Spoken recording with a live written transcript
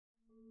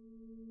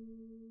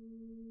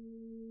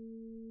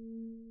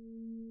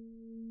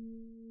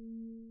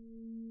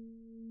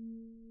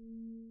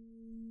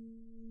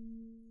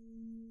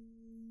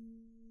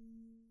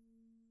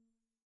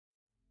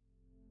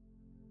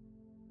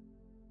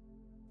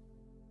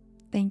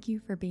Thank you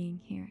for being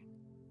here.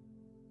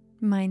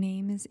 My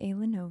name is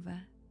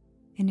Ayla,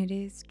 and it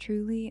is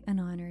truly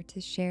an honor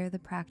to share the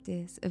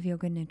practice of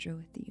Yoga Nidra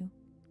with you.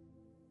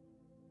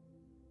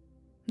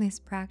 This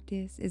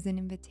practice is an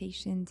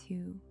invitation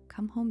to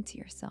come home to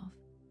yourself.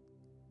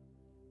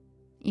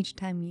 Each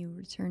time you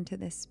return to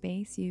this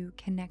space, you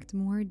connect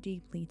more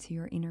deeply to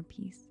your inner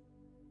peace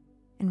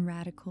and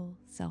radical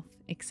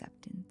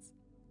self-acceptance.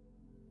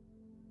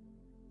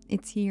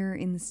 It's here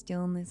in the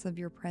stillness of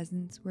your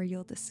presence where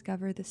you'll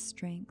discover the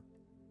strength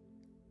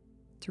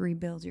to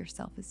rebuild your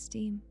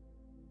self-esteem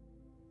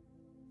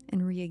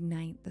and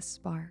reignite the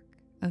spark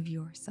of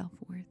your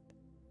self-worth.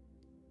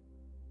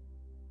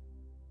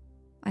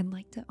 I'd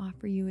like to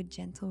offer you a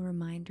gentle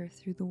reminder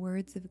through the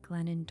words of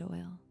Glennon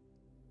Doyle.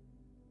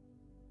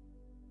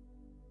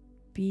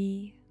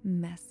 Be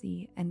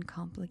messy and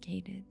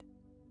complicated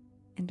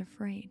and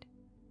afraid,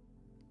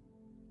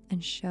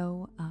 and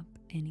show up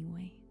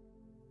anyway.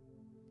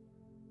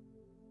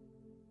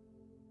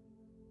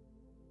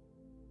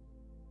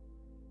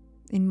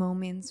 In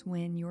moments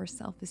when your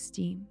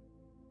self-esteem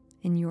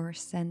and your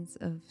sense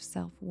of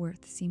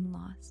self-worth seem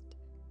lost,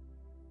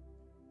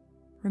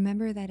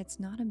 remember that it's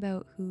not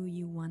about who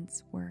you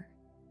once were.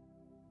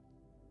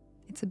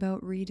 It's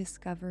about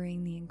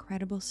rediscovering the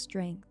incredible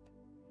strength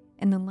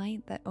and the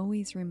light that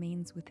always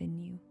remains within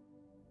you.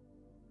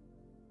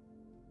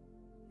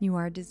 You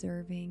are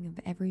deserving of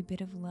every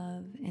bit of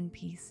love and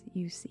peace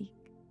you seek.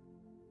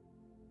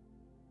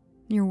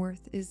 Your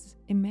worth is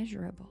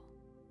immeasurable.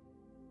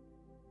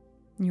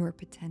 Your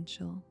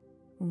potential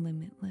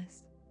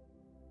limitless.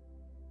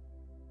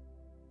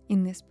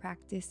 In this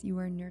practice, you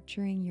are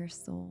nurturing your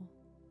soul,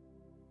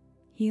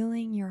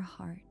 healing your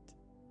heart,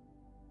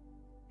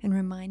 and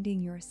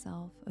reminding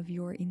yourself of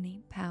your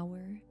innate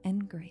power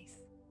and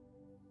grace.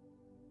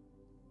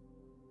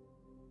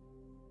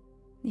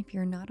 If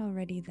you're not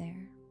already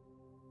there,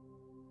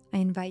 I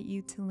invite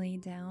you to lay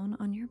down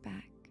on your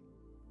back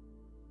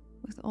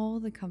with all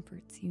the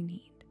comforts you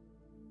need,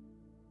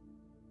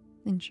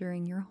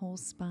 ensuring your whole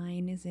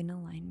spine is in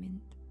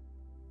alignment.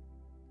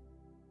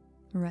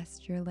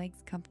 Rest your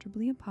legs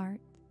comfortably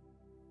apart,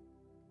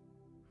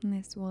 and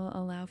this will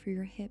allow for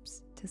your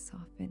hips to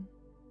soften.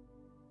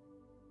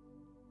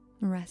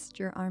 Rest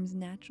your arms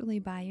naturally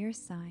by your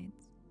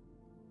sides,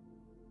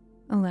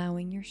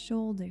 allowing your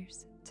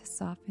shoulders to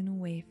soften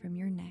away from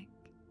your neck.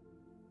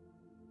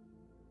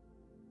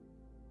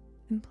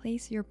 And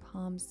place your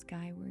palms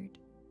skyward,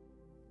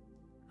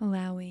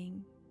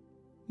 allowing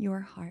your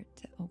heart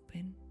to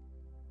open.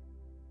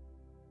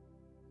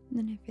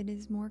 And if it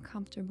is more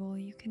comfortable,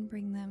 you can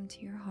bring them to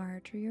your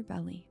heart or your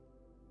belly.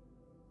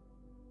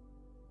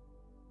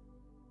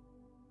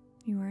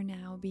 You are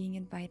now being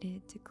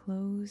invited to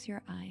close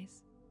your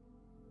eyes,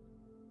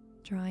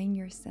 drawing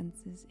your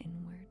senses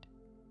inward.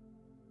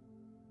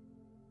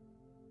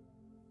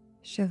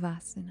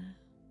 Shavasana.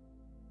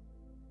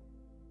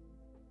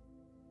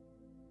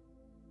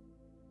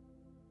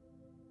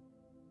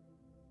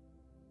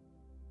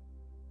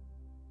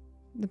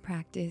 The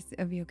practice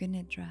of Yoga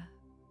Nidra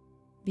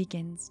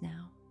begins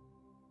now.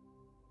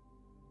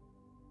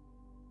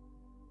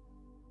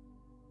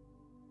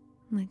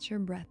 Let your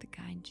breath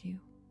guide you,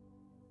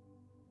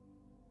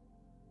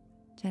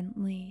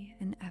 gently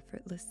and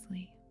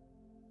effortlessly.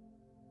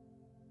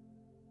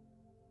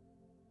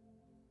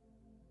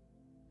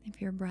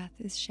 If your breath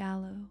is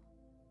shallow,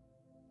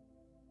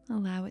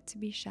 allow it to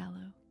be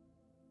shallow.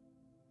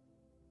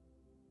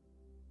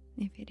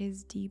 If it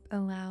is deep,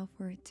 allow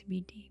for it to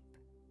be deep.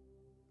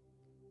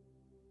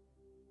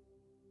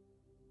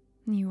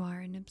 You are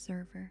an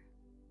observer.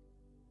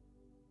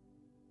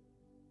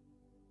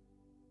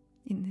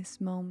 In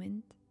this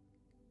moment,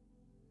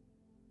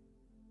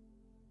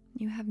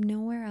 you have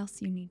nowhere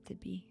else you need to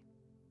be.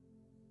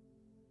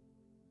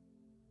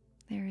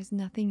 There is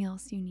nothing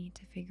else you need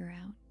to figure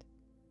out.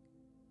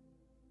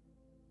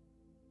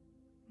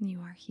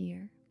 You are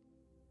here,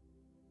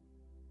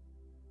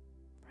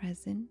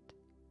 present,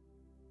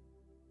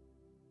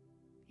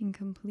 in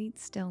complete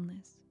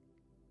stillness,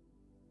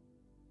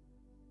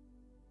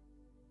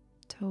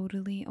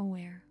 totally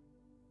aware.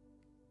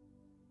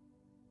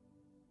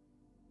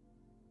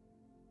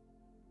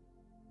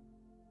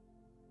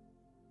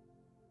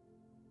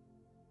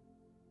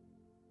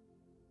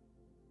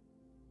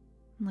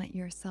 Let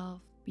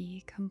yourself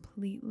be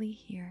completely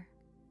here,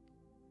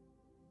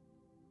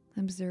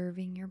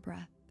 observing your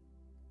breath.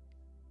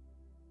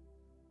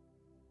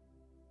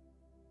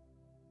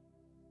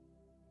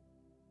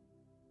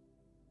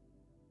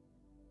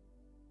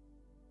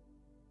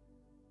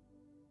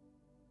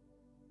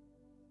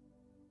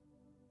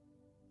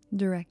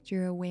 Direct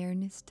your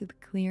awareness to the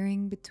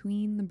clearing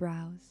between the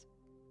brows,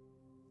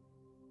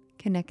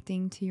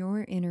 connecting to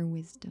your inner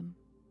wisdom.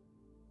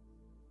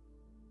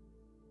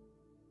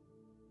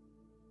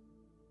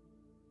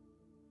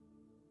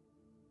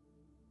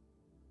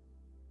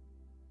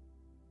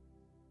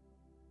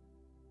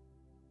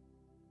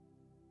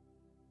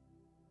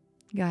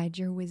 Guide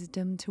your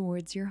wisdom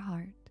towards your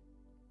heart.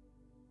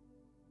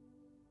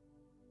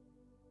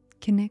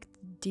 Connect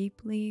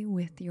deeply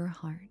with your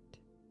heart.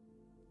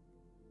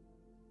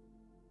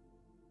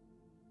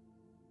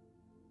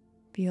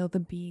 Feel the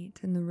beat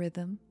and the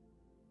rhythm,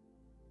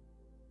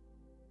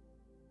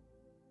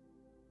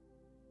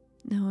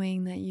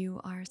 knowing that you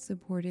are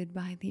supported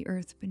by the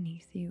earth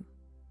beneath you,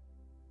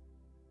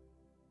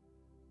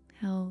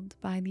 held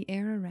by the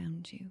air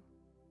around you.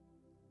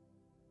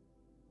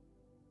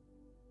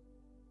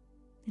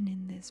 And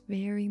in this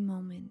very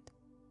moment,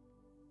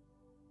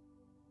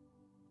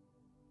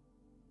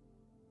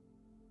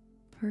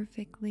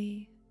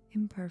 perfectly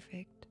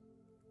imperfect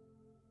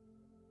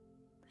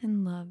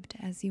and loved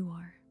as you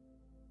are,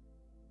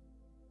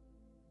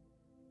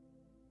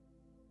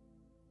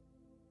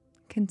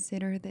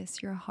 consider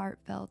this your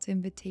heartfelt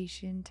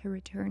invitation to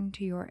return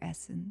to your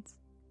essence,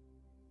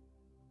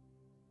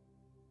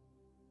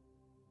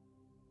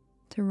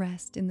 to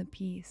rest in the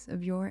peace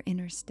of your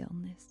inner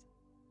stillness,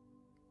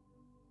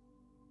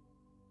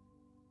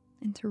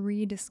 and to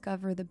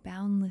rediscover the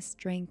boundless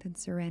strength and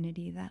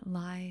serenity that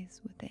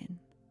lies within.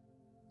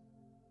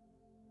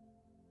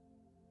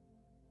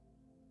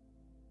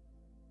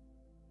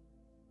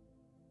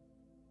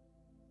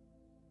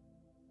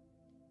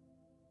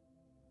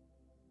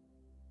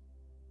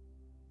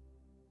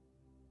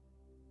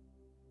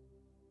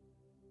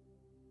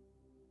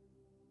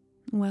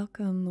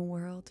 Welcome the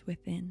world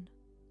within.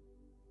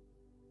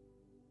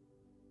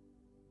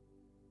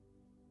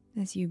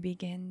 As you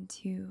begin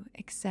to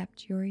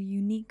accept your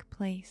unique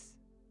place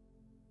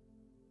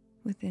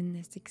within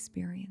this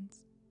experience,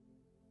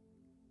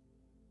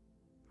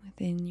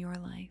 within your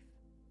life.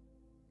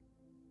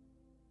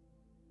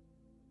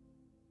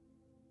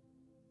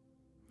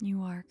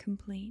 You are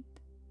complete.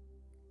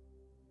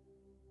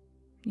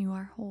 You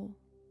are whole.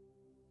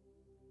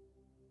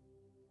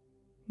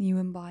 You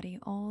embody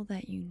all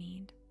that you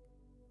need.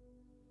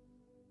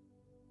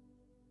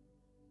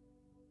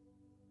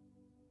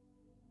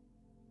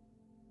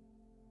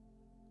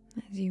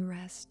 As you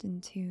rest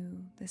into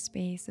the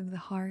space of the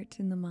heart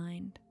and the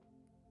mind,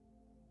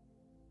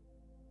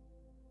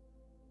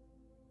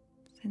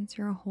 sense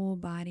your whole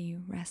body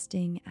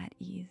resting at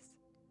ease.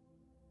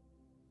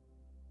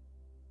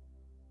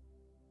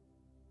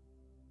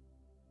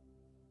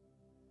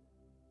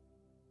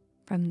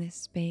 From this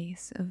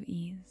space of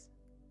ease,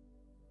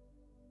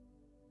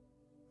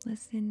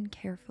 listen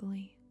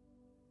carefully,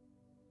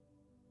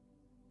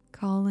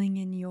 calling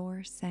in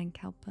your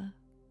Sankalpa,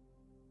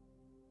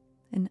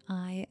 an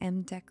I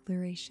am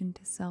declaration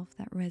to self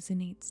that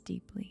resonates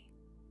deeply.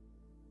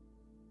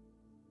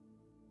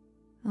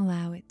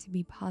 Allow it to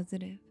be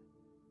positive,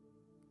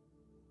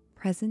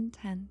 present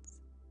tense,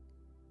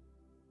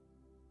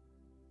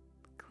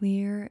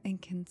 clear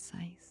and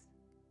concise,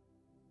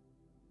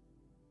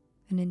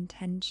 an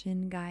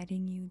intention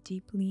guiding you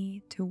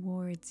deeply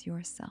towards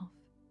yourself.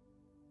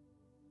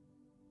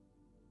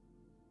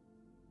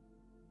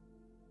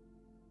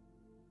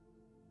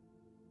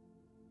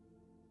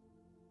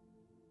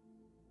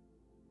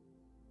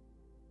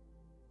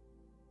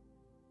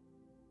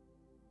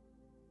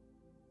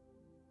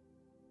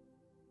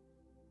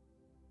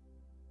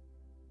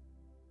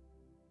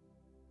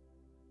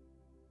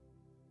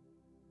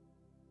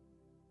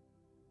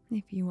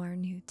 If you are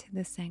new to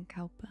the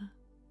Sankalpa,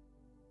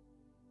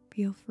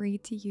 feel free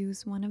to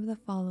use one of the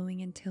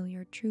following until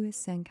your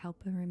truest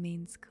Sankalpa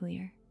remains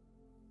clear.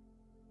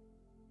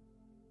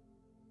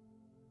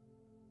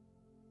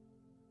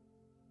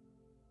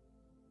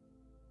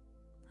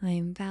 I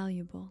am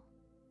valuable.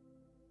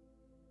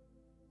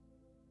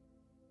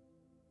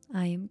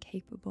 I am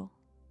capable.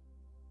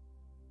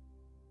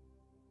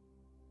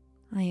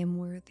 I am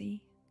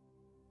worthy.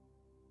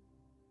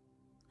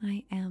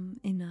 I am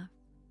enough.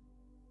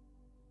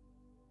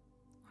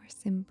 Or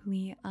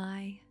simply,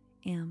 I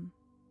am.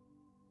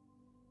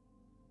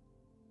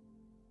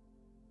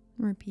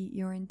 Repeat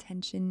your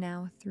intention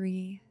now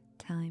 3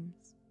 times.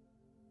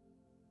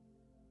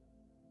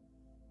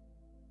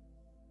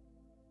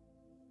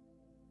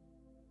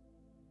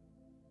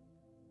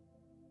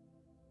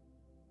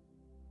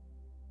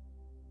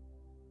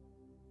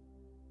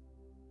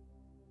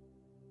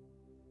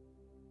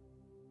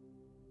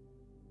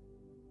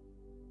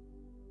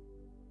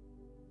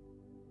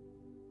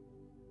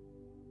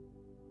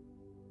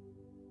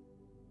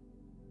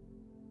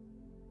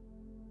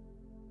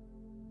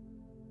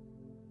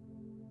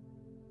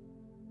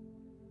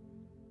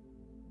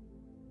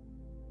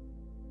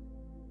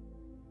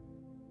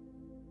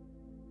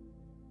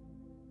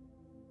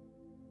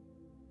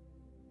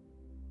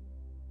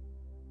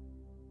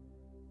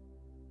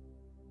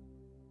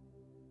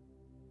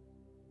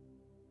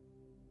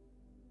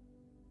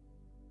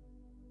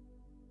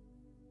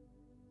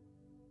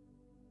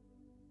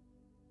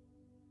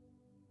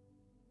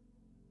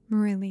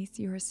 Release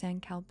your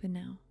Sankalpa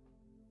now,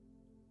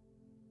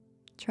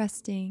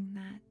 trusting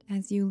that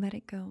as you let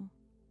it go,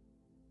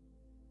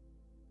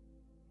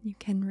 you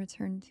can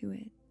return to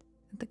it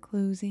at the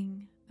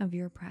closing of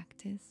your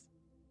practice.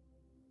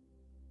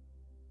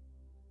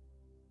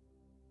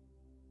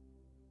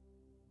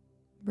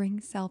 Bring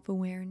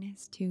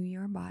self-awareness to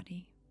your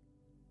body,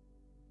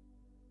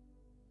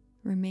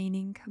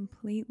 remaining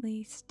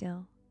completely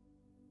still.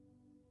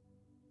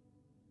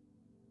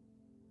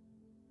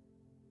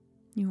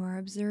 You are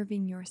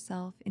observing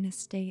yourself in a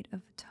state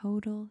of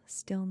total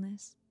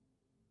stillness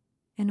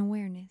and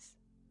awareness,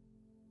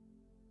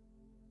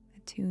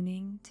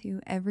 attuning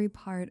to every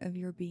part of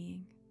your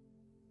being.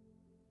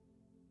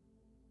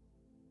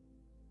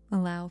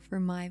 Allow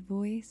for my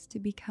voice to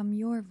become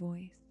your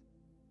voice,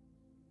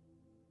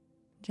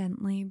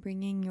 gently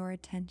bringing your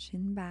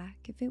attention back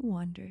if it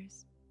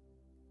wanders,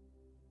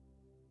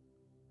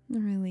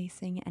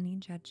 releasing any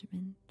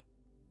judgment.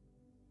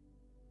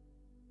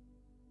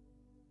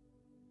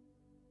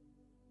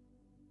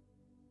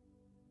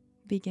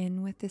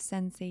 Begin with the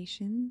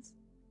sensations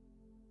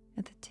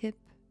at the tip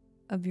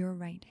of your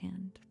right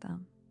hand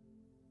thumb.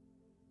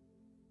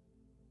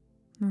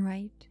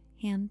 Right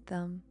hand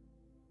thumb.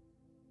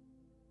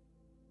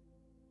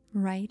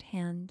 Right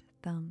hand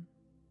thumb.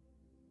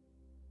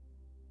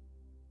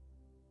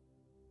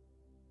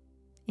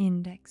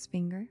 Index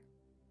finger.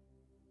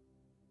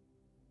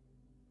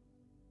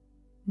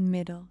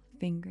 Middle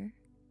finger.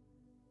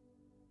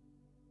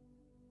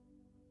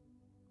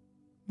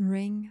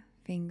 Ring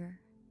finger.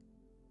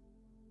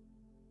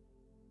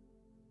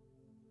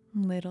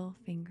 Little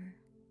finger.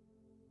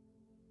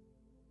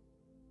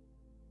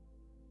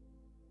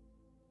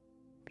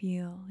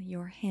 Feel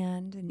your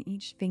hand and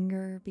each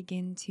finger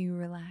begin to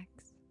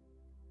relax,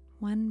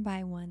 one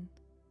by one.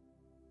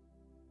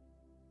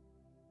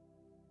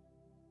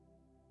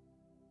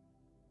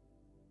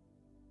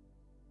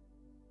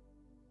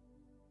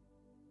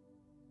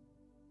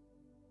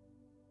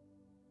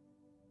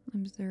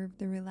 Observe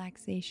the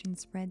relaxation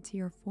spread to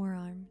your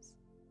forearms,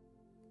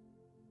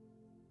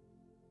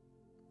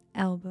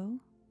 elbow,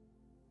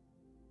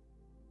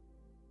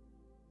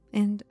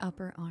 and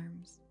upper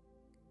arms.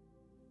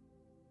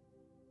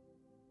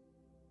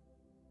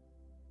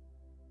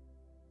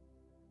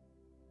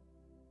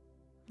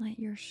 Let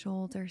your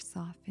shoulders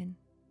soften.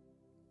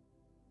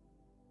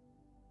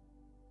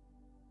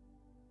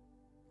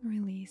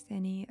 Release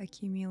any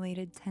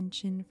accumulated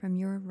tension from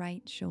your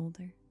right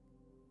shoulder.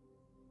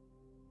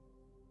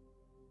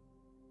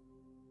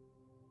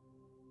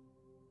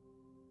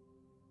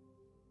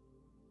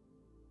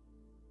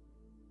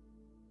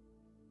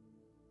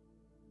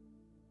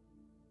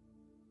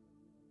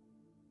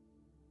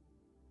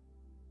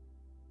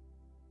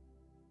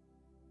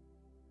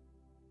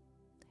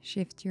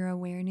 Shift your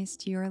awareness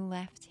to your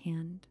left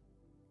hand.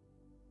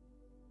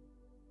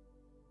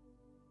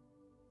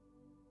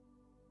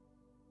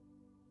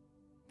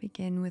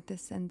 Begin with the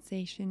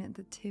sensation at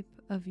the tip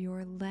of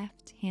your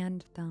left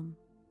hand thumb.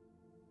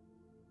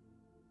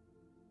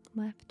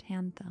 Left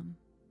hand thumb.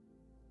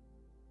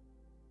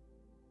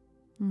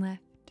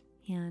 Left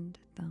hand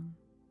thumb.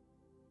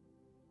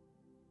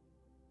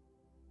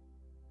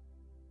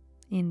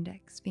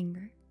 Index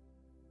finger.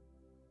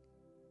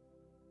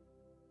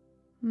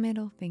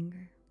 Middle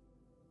finger.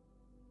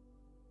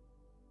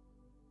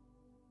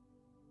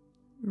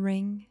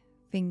 Ring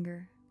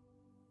finger.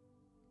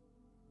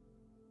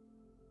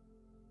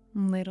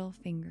 Little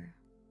finger.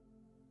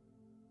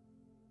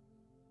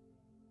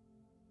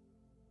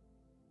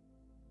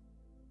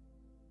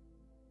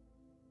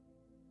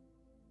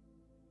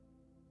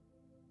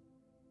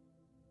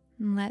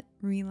 Let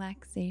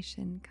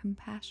relaxation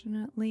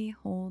compassionately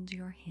hold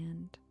your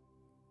hand.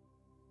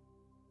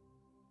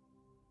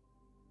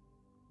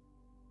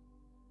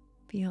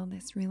 Feel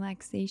this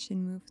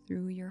relaxation move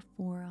through your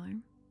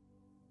forearm,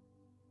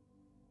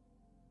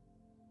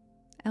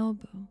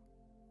 elbow,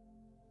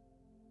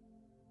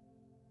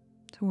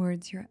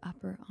 towards your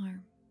upper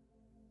arm,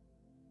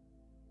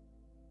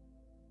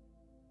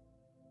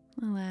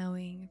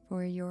 allowing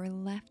for your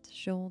left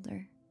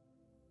shoulder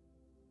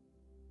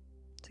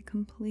to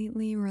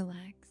completely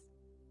relax,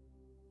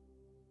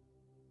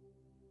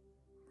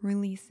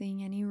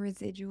 releasing any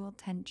residual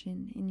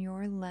tension in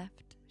your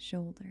left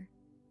shoulder.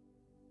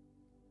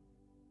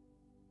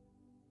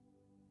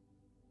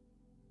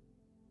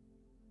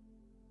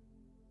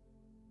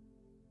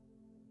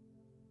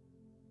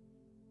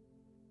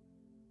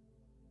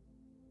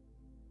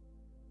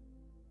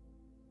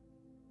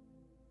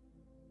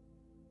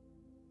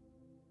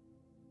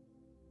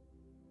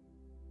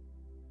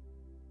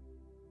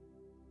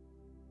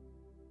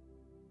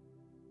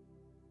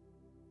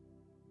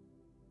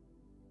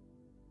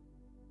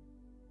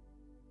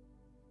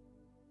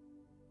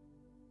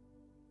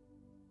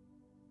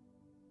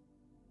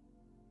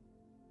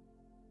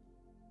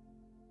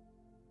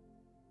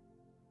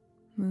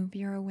 Move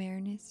your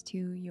awareness to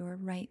your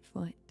right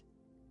foot.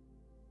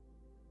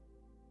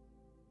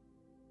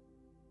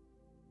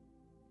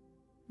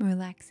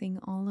 Relaxing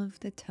all of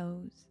the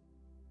toes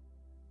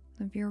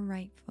of your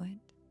right foot.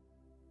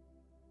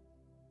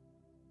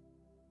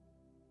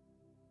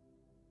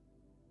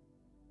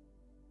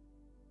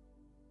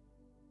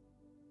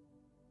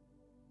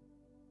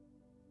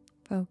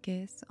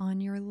 Focus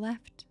on your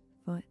left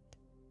foot.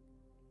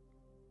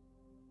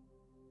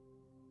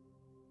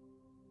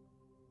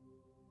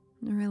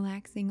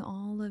 Relaxing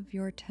all of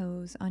your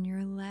toes on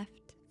your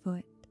left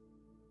foot.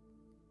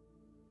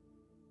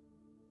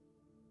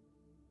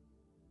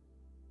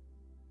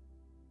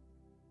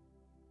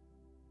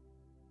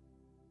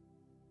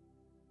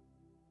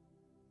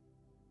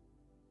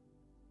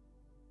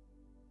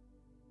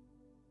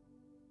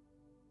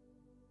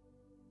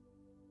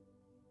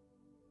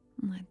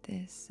 Let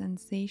this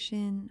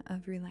sensation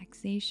of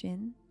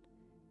relaxation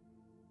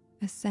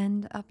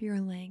ascend up your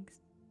legs,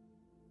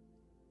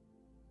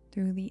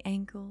 through the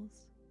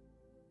ankles,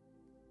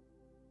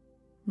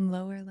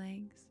 lower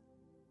legs,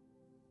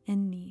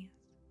 and knees,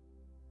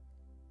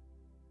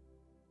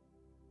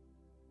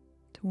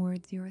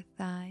 towards your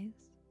thighs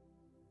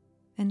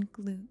and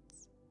glutes.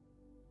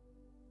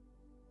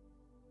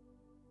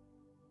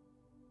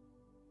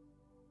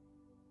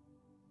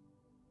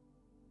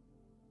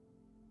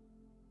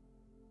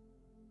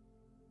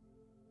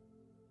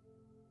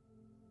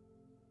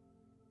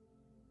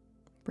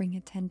 Bring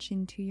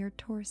attention to your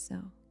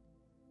torso,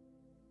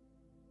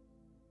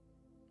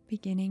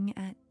 beginning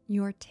at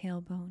your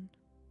tailbone,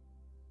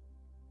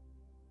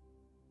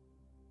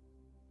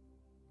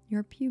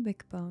 your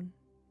pubic bone,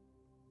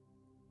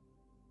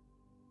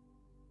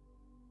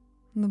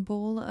 the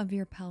bowl of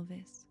your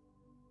pelvis,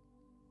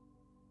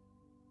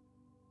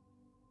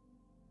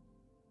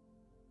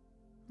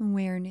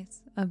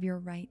 awareness of your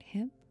right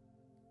hip,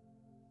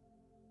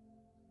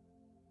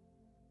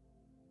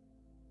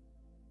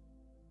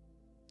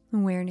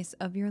 awareness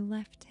of your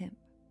left hip,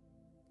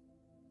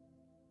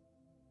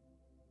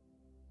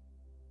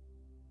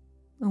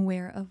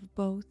 aware of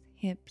both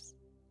hips,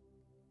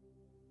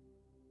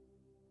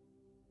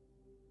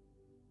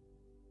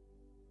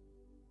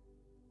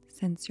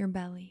 sense your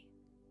belly,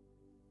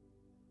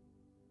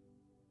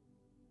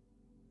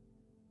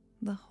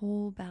 the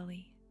whole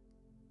belly,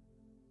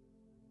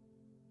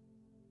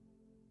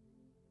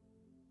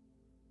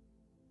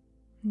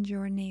 and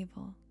your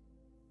navel,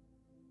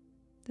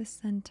 the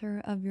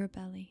center of your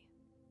belly.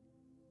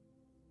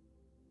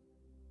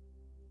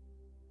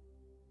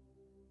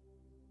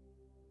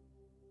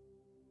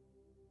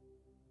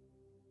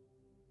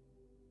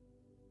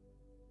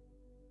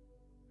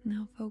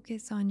 Now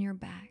focus on your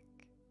back,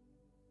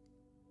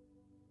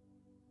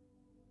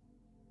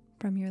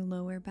 from your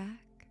lower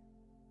back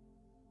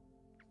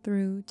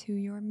through to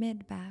your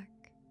mid back,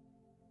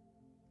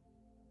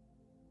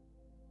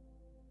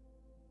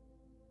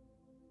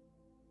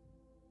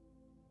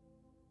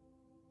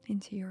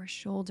 into your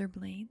shoulder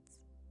blades,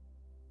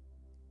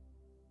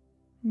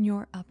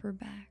 your upper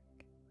back,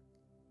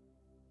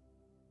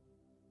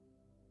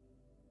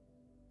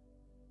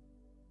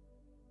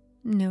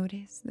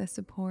 notice the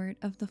support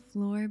of the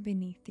floor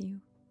beneath you,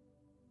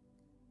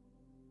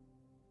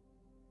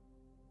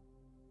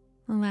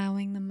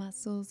 allowing the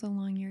muscles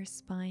along your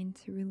spine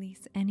to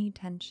release any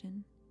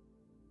tension,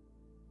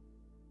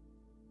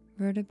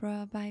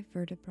 vertebra by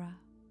vertebra.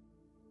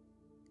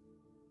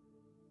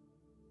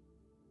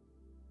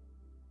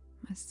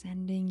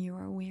 Ascending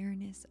your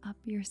awareness up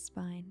your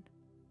spine,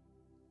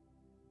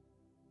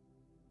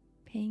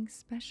 paying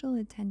special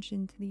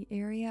attention to the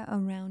area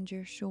around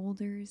your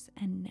shoulders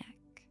and neck.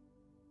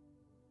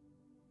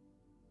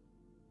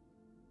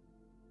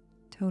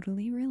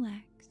 Totally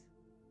relax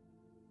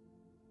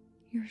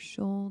your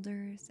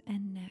shoulders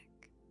and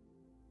neck,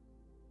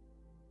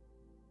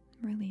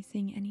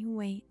 releasing any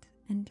weight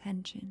and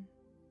tension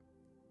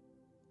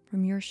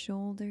from your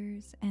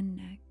shoulders and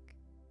neck.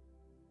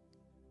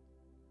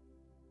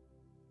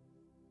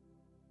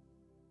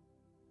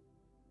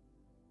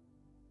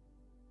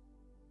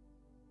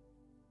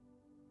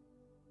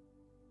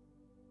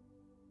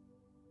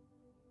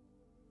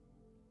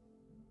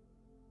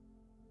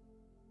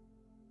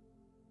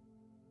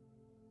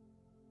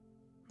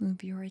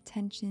 Move your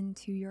attention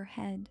to your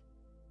head,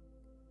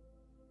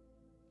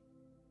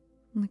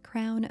 the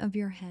crown of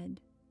your head,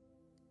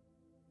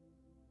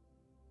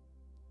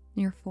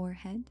 your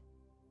forehead,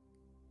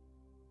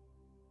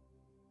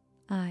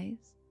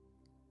 eyes,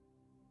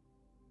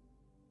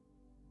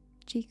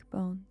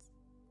 cheekbones,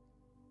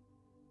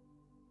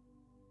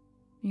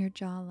 your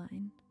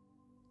jawline,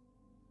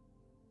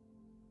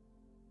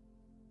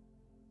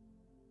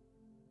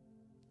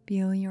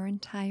 feel your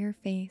entire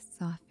face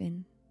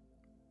soften.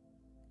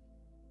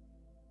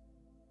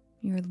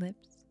 Your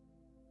lips,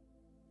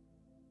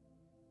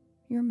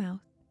 your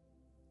mouth,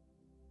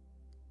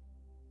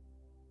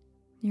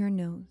 your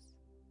nose,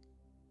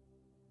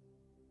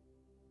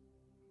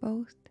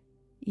 both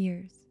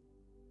ears,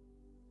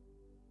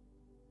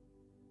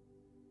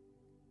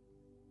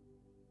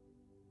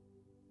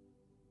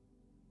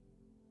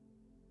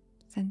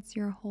 sense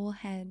your whole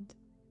head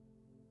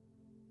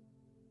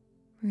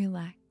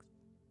relax.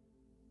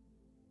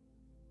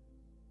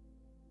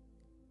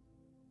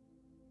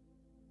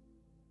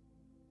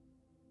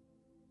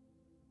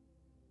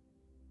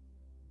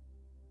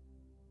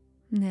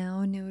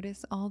 Now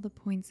notice all the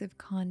points of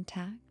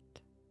contact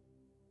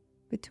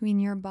between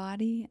your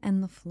body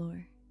and the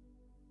floor.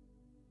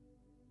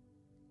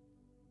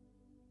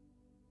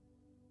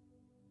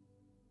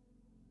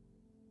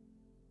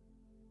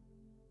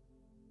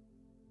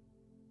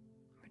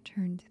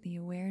 Return to the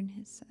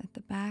awareness at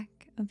the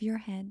back of your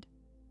head,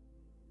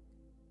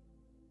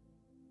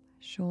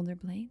 shoulder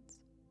blades,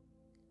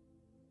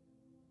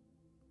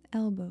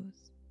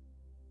 elbows,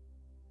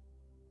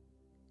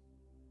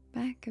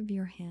 back of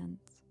your hands,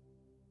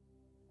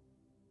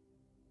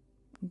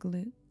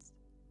 glutes,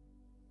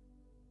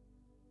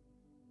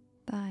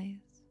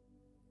 thighs,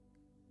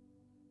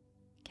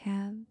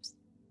 calves,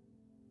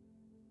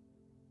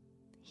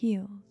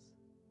 heels.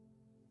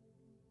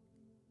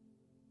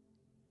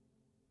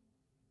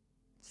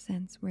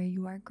 Sense where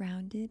you are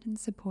grounded and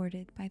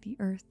supported by the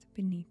earth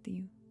beneath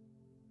you.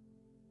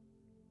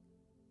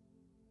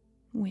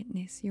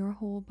 Witness your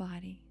whole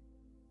body,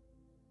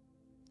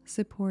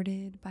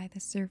 supported by the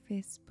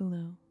surface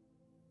below.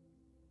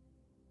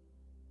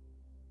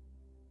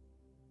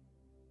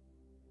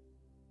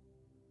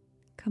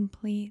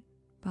 Complete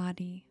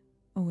body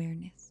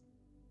awareness.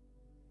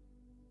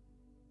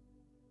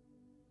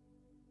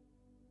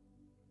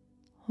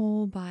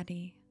 Whole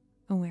body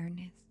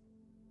awareness.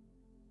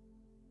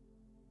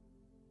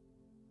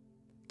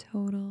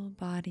 Total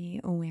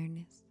body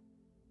awareness.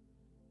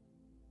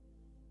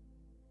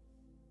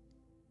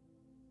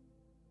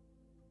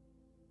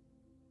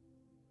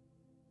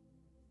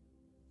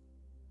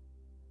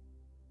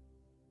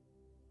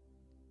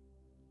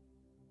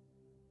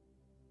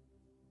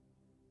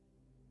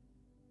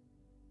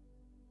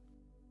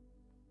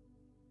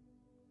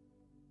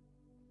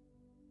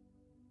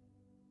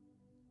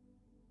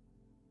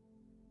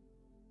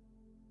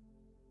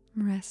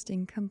 Rest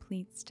in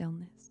complete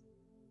stillness.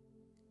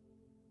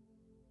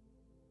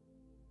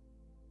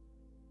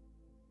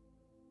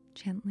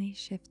 Gently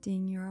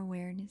shifting your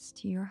awareness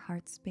to your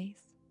heart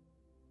space.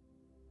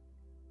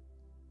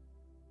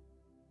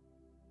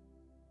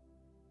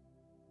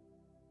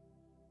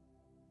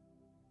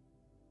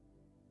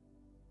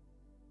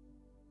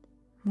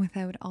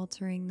 Without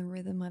altering the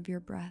rhythm of your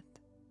breath,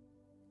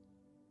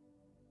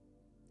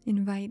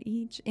 invite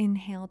each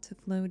inhale to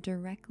flow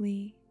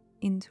directly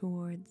in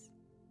towards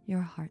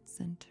your heart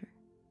center.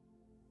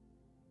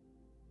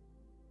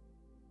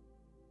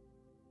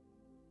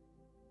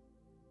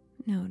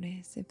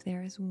 Notice if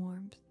there is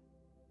warmth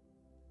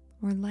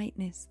or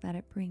lightness that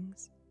it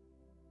brings,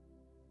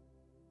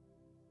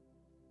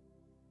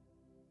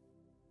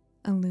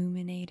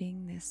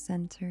 illuminating this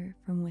center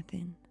from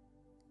within.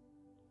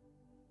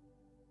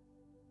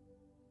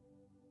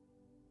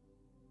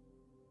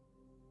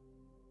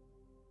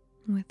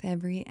 With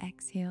every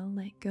exhale,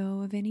 let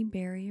go of any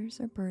barriers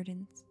or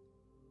burdens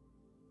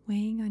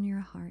weighing on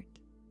your heart.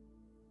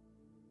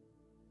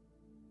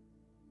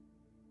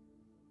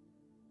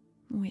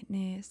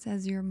 Witness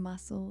as your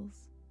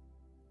muscles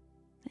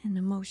and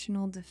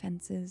emotional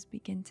defenses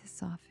begin to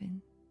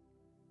soften.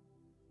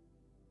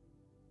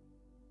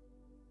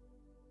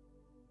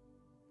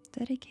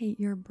 Dedicate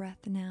your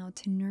breath now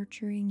to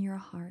nurturing your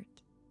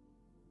heart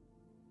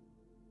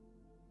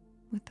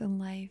with the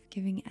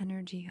life-giving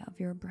energy of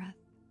your breath.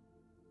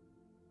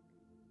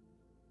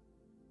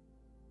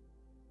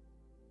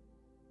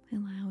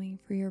 Allowing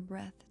for your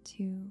breath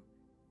to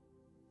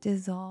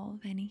dissolve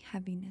any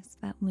heaviness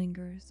that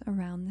lingers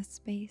around the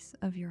space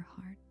of your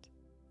heart.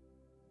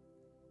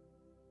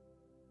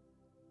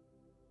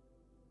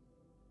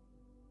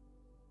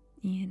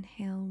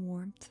 Inhale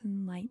warmth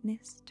and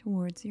lightness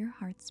towards your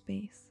heart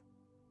space.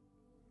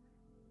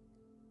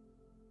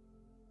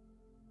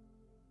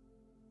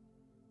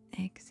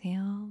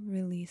 Exhale,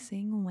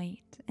 releasing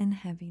weight and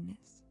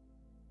heaviness.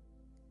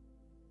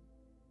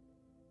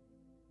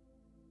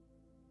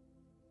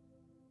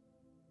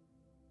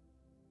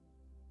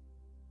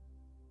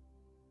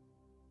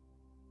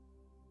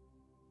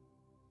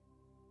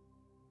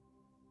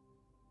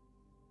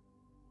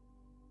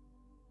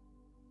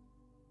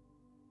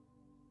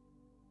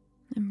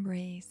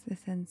 Embrace the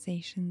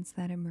sensations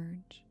that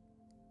emerge.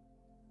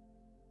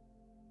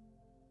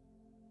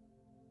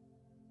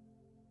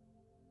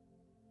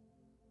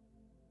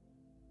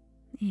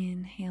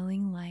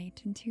 Inhaling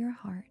light into your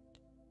heart.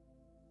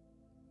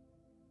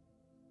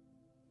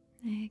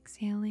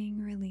 Exhaling,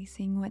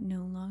 releasing what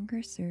no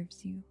longer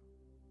serves you.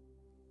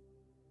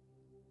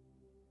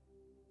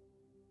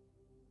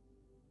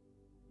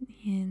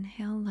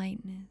 Inhale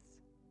lightness.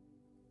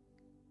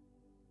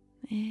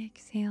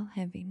 Exhale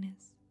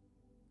heaviness.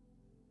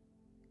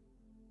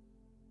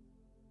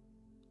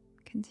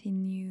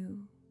 Continue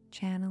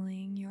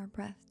channeling your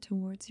breath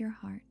towards your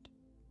heart.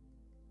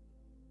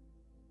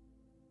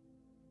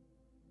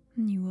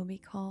 And you will be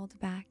called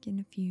back in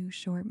a few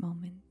short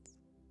moments.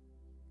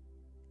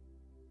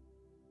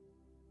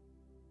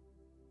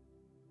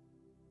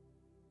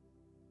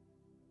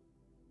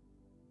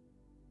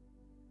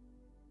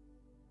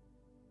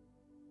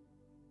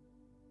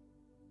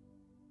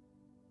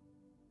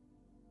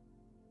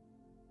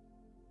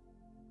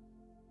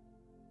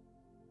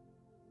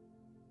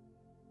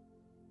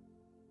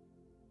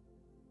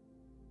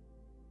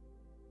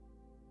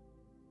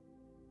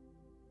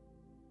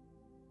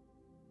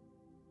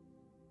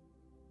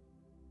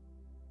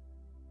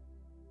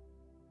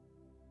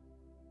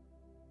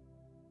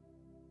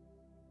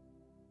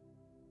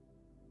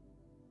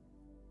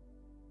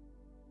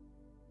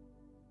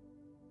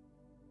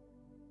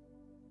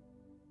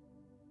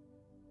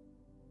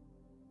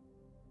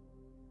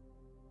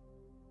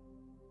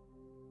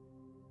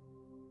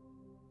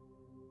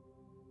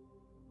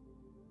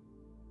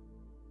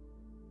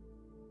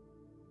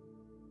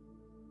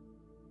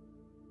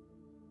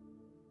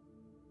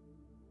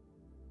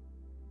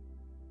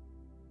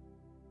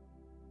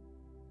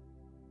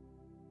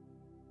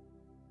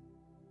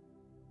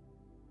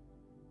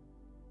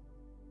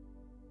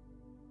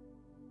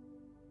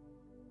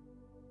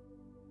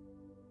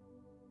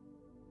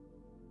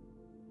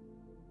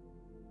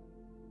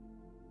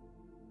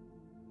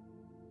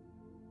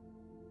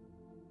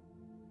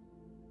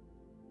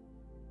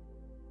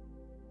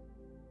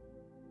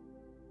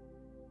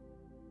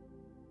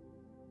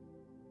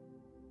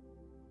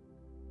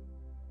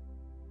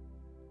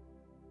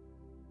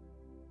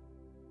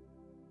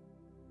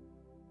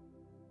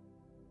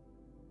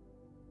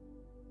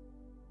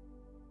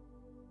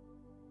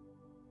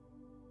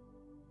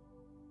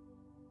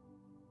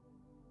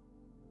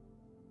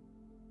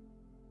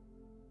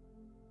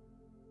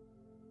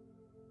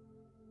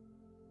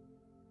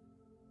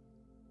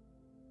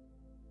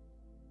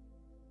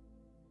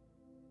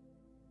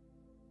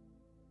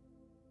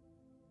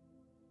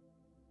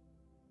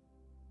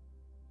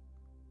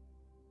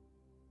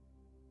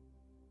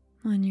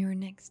 On your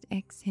next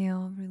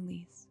exhale,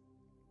 release.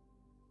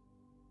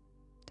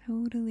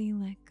 Totally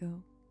let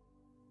go.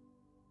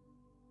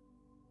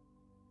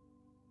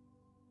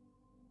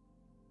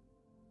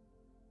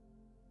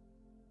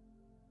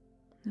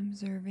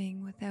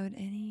 Observing without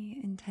any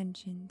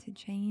intention to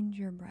change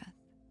your breath.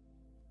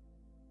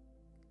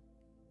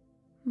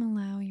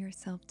 Allow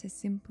yourself to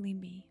simply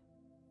be.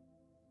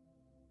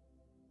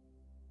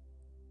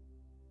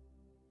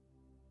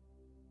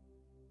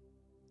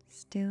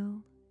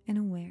 Still and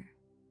aware.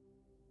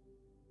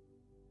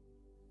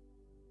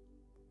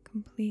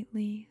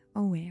 Completely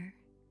aware.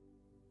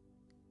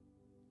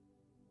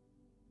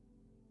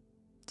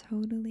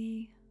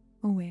 Totally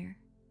aware.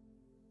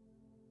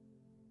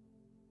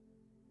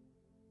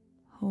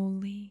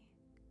 Wholly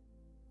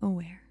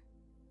aware.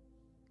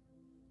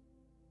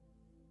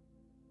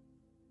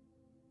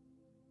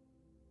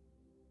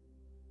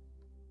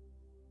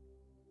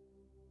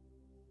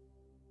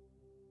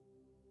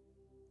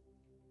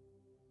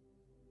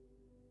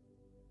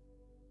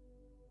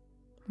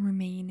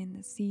 Remain in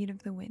the seat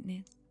of the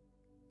witness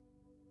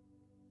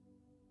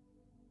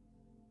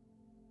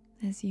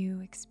as you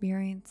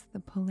experience the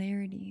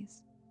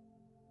polarities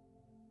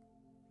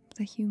of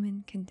the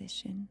human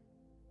condition,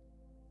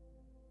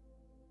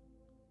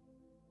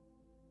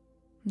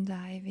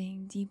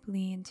 diving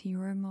deeply into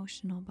your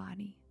emotional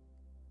body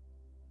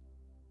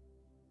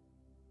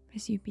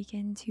as you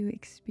begin to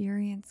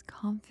experience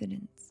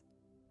confidence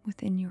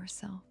within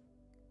yourself.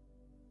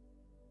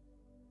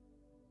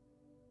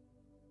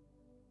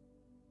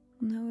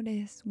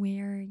 Notice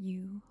where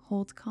you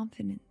hold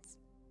confidence.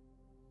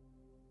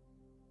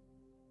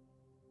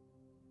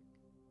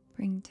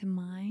 Bring to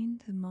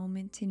mind a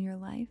moment in your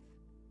life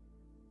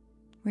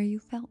where you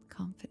felt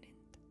confident,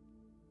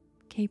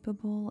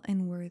 capable,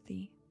 and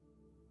worthy.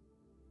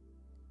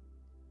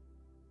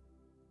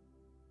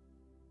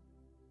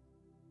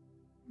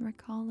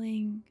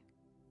 Recalling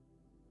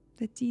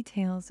the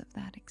details of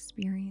that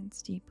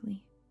experience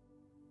deeply.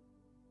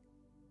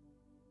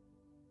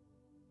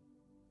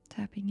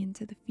 Tapping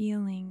into the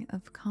feeling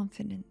of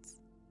confidence.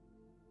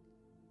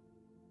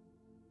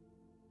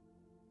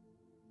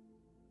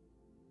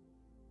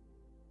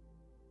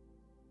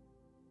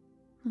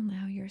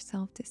 Allow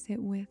yourself to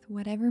sit with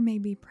whatever may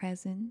be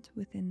present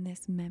within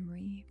this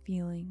memory,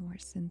 feeling, or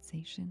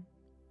sensation.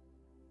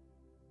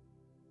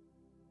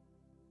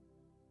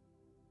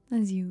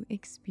 As you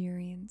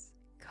experience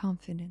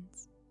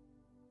confidence.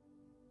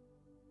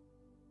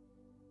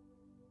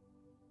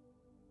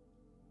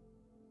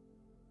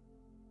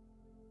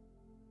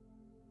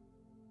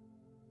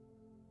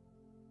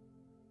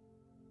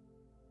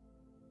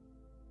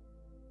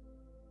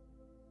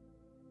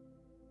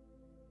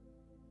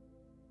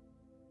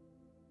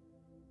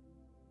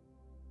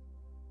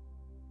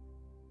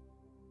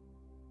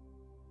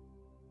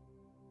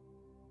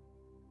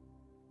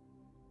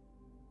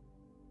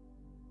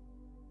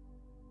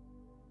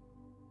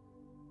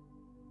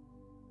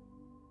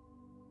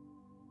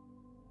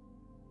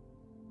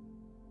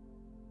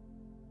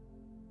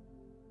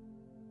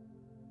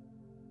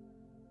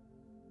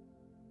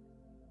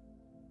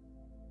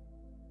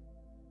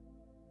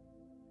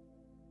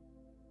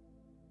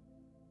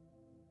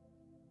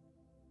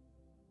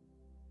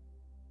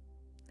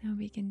 Now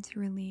begin to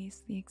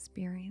release the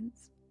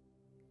experience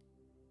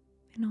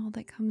and all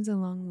that comes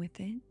along with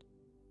it.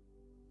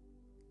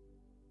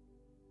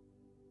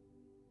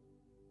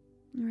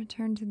 And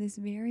return to this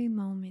very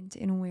moment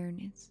in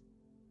awareness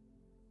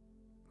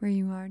where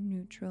you are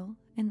neutral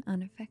and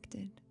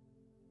unaffected.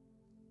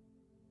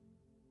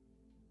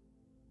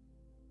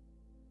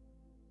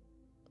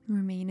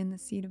 Remain in the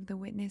seat of the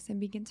witness and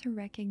begin to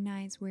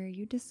recognize where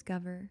you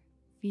discover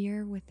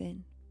fear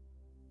within.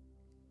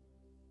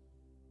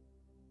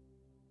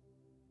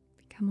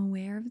 Become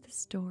aware of the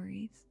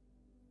stories,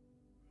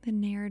 the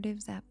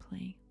narratives at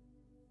play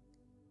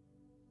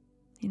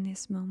in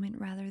this moment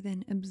rather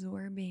than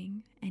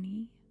absorbing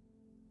any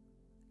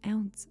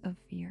ounce of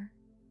fear.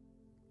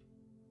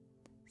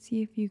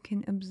 See if you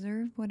can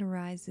observe what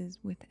arises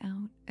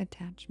without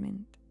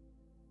attachment.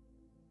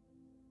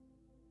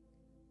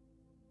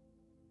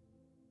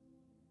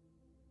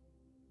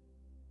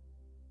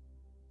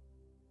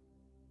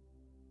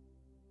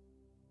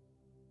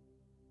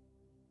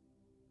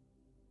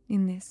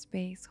 In this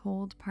space,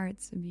 hold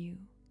parts of you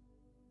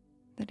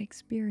that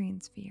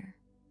experience fear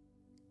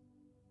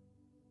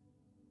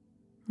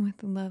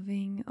with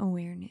loving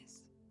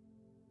awareness.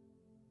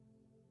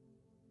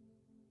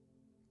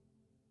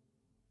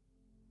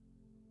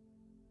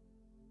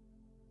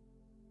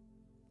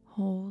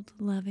 Hold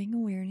loving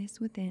awareness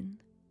within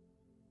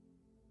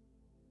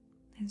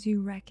as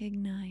you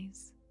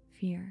recognize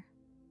fear.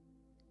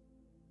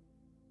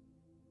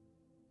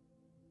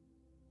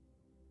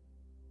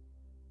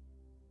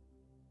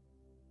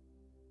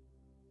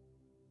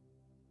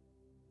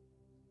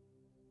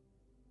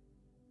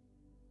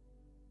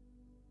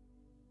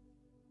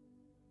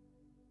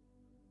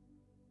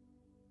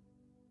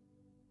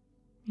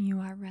 You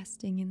are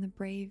resting in the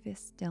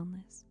bravest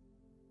stillness.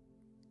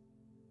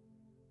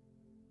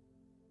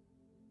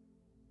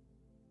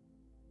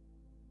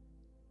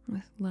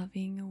 with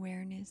loving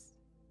awareness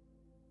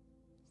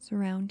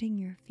surrounding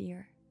your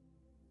fear.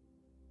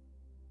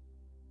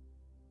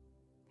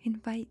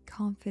 Invite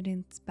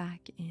confidence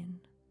back in,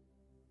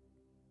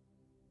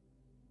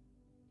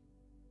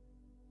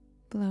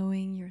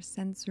 flowing your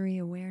sensory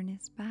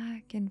awareness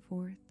back and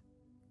forth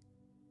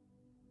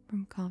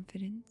from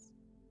confidence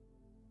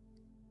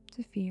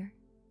to fear,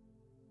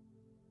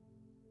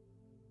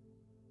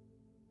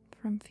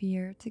 from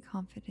fear to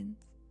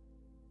confidence.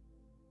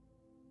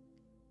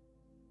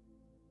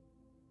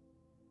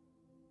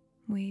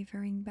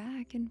 Wavering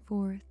back and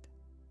forth,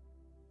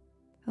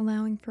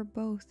 allowing for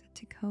both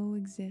to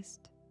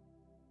coexist.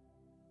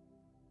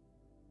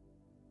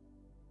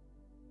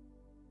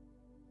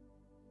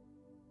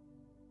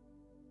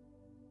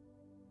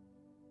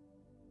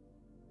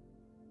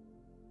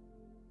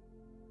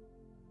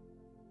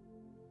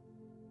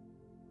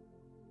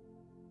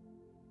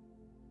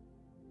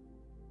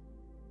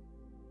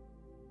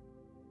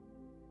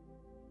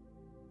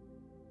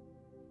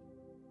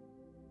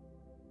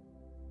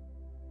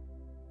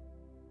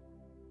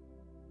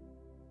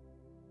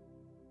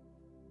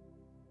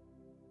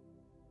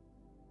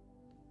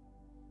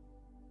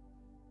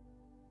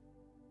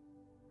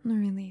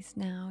 Release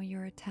now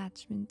your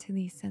attachment to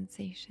these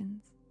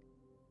sensations,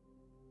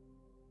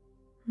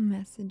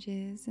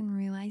 messages, and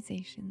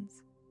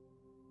realizations.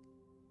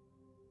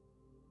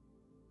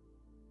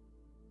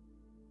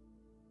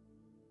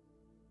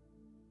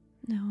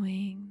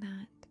 Knowing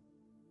that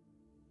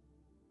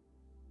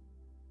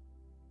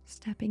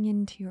stepping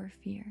into your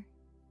fear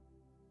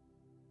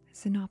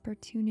is an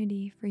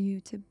opportunity for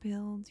you to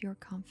build your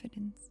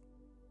confidence.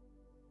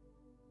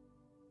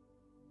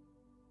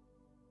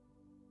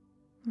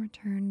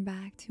 Return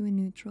back to a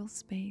neutral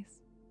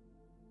space,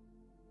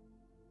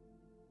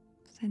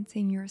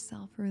 sensing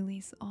yourself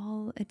release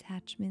all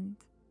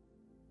attachment,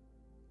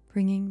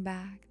 bringing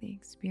back the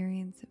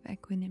experience of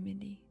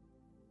equanimity,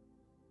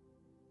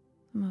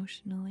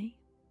 emotionally,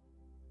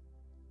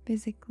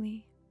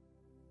 physically,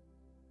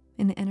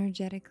 and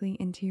energetically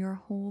into your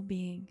whole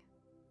being,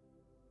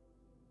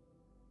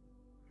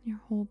 your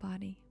whole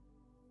body,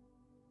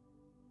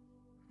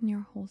 and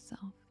your whole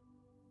self.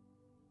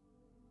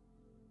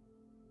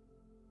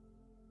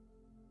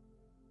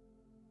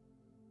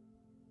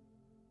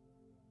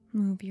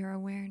 Move your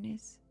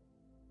awareness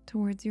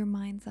towards your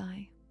mind's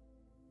eye,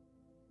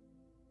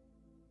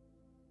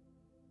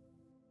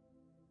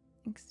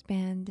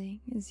 expanding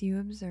as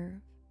you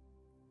observe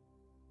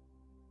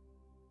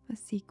a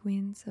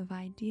sequence of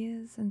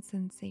ideas and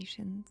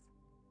sensations.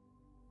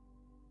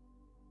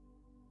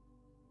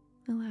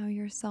 Allow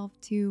yourself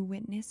to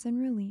witness and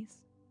release,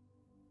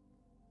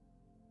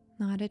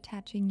 not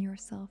attaching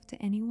yourself to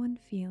any one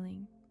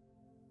feeling,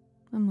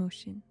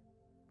 emotion,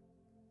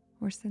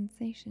 or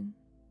sensation.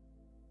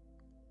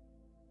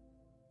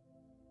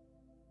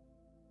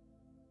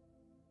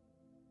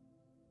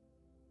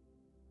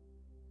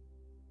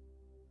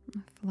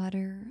 A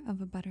flutter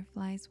of a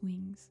butterfly's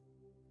wings,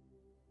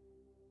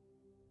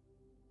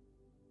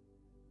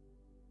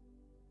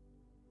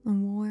 a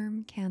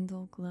warm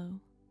candle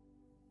glow,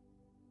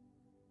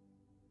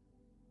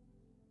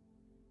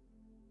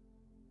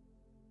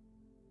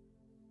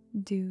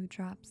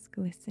 dewdrops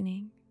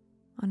glistening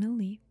on a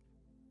leaf,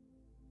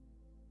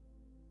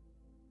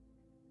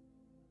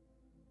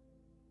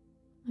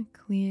 a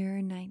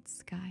clear night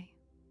sky.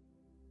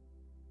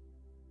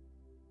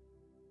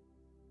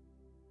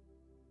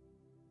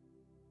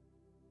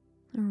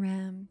 A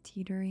ram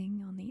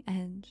teetering on the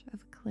edge of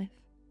a cliff.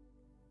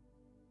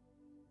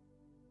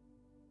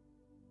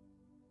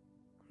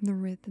 The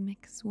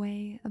rhythmic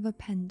sway of a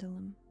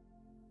pendulum.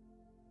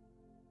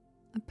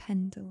 A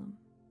pendulum.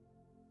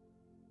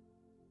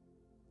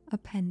 A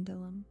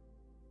pendulum.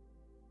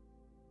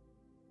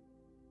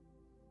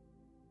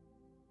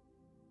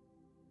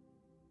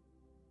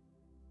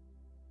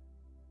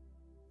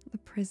 The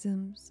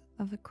prisms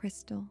of a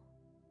crystal.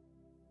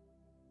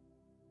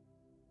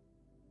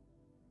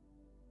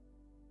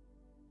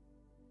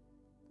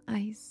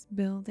 Ice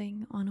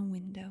building on a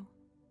window.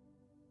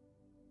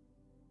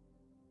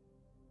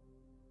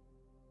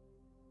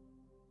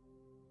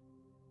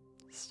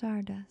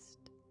 Stardust.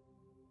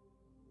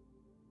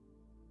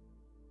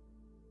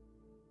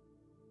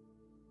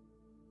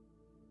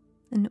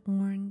 An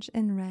orange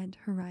and red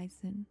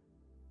horizon.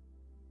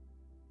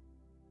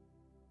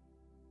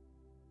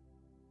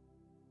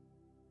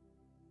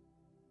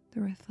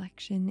 The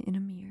reflection in a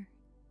mirror.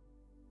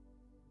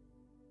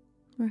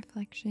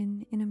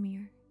 Reflection in a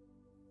mirror.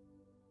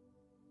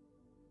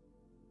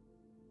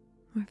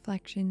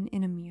 Reflection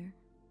in a mirror.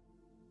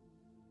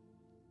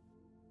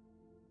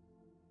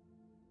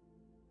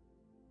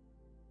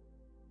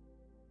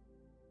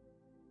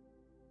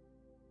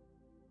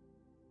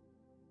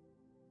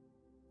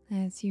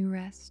 As you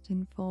rest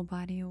in full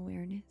body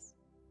awareness,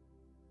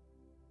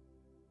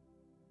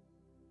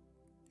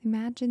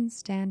 imagine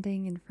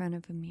standing in front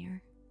of a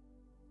mirror.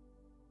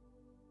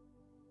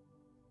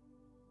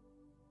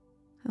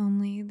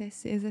 Only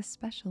this is a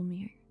special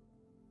mirror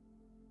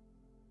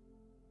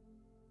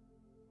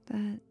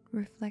that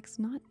reflects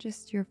not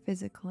just your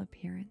physical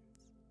appearance,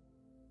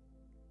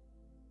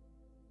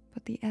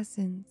 but the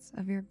essence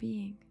of your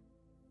being.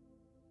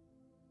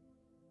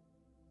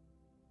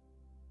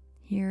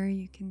 Here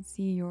you can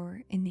see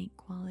your innate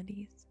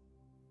qualities: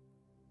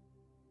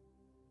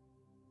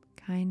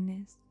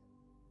 kindness,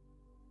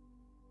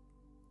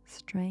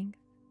 strength,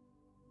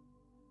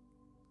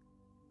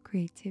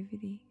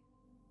 creativity.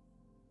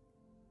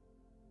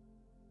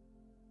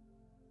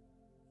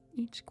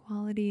 Each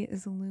quality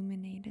is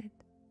illuminated,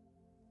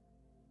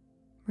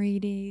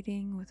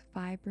 radiating with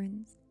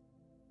vibrance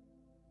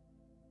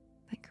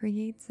that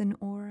creates an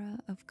aura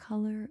of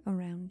color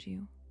around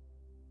you.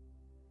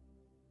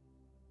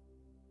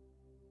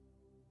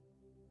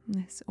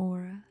 This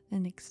aura,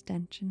 an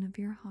extension of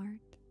your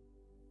heart,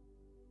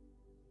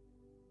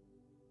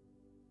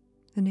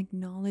 an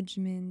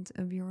acknowledgement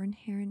of your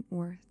inherent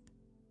worth.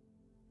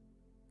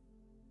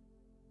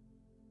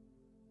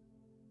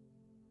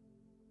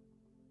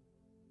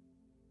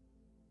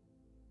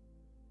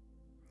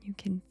 You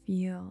can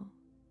feel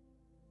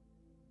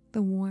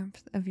the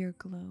warmth of your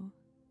glow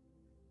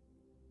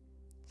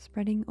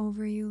spreading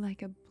over you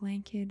like a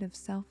blanket of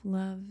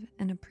self-love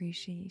and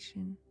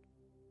appreciation.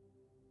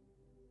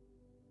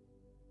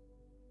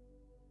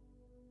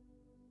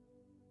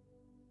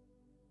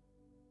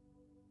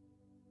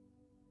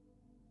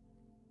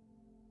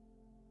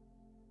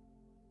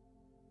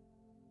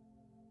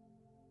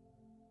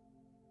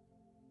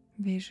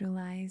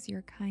 Visualize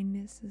your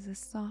kindness as a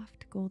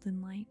soft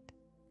golden light,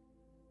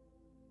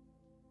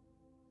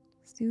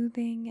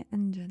 soothing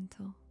and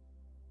gentle.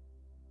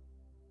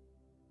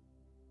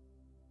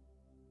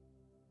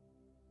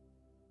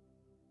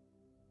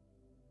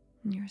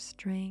 Your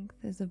strength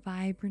is a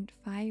vibrant,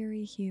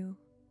 fiery hue.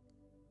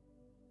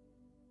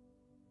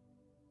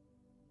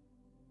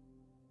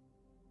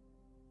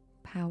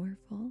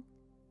 Powerful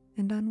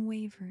and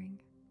unwavering.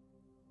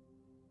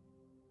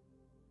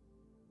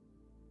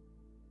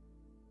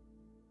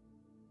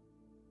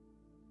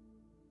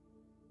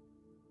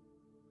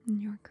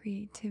 And your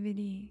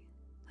creativity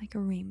like a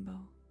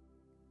rainbow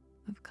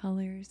of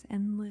colors,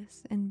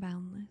 endless and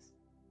boundless.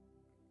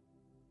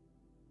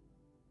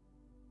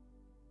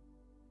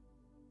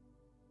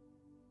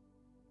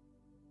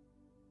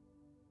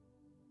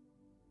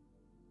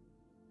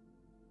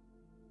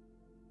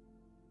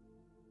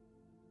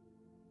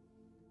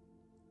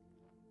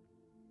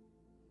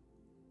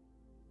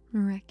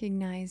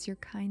 Recognize your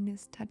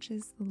kindness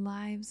touches the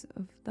lives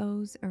of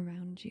those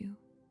around you.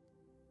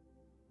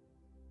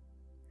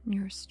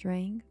 Your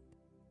strength,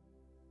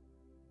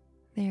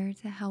 there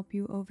to help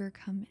you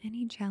overcome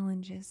any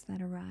challenges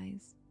that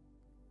arise.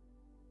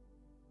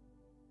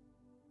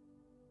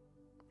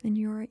 And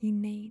your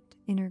innate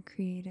inner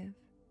creative,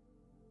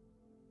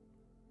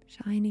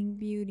 shining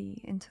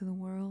beauty into the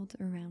world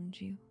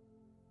around you.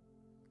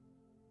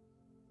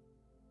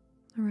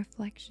 A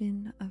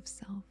reflection of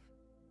self.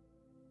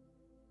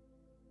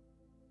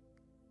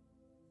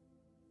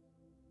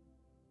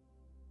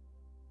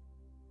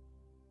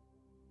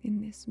 In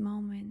this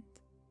moment,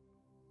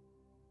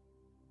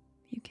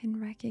 you can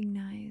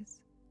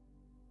recognize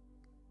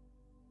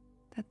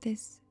that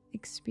this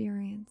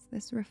experience,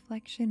 this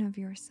reflection of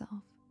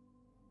yourself,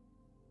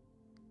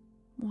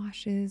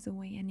 washes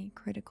away any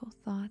critical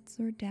thoughts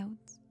or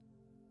doubts.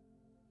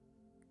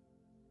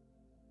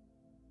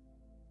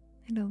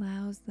 It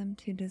allows them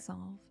to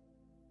dissolve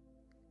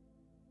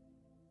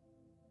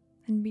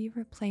and be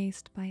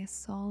replaced by a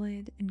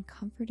solid and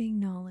comforting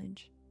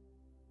knowledge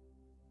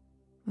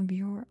of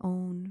your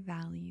own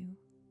value.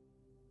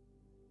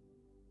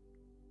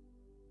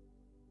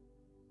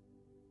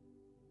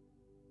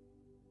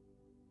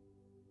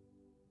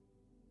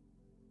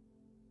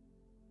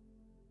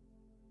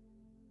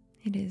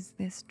 It is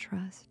this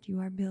trust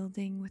you are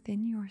building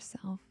within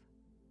yourself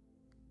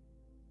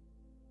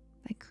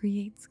that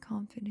creates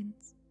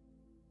confidence.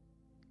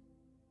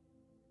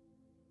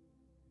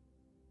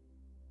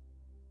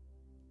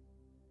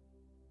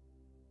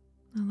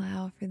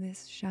 Allow for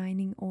this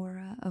shining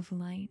aura of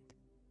light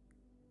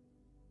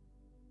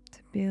to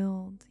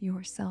build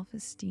your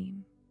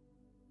self-esteem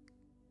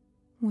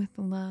with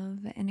love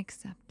and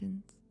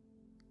acceptance.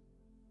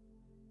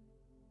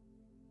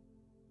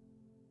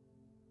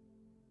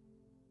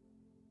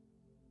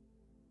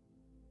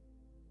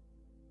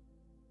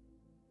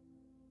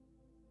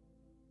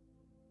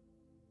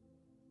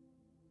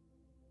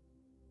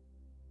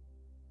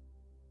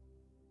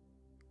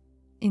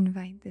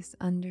 Invite this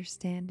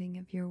understanding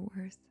of your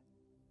worth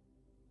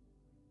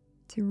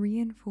to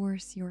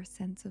reinforce your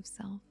sense of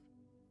self,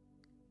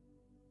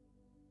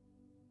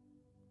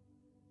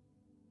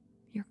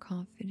 your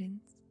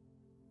confidence,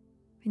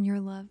 and your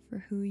love for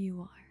who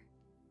you are.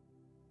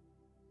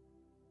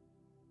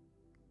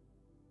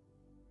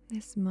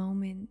 This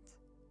moment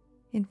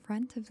in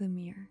front of the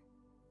mirror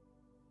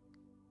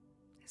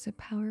is a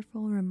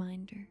powerful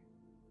reminder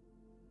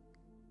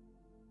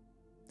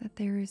that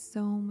there is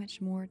so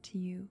much more to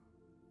you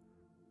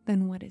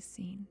than what is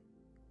seen.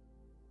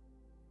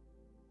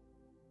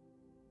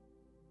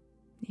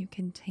 You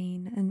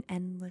contain an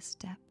endless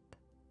depth.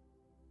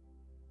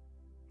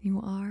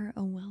 You are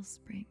a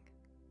wellspring.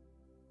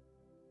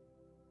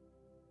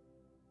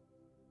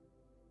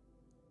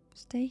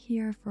 stay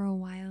here for a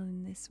while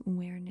in this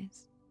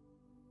awareness,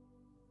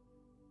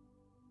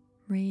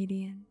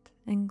 radiant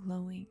and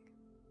glowing,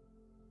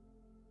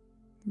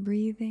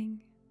 breathing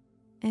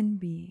and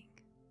being.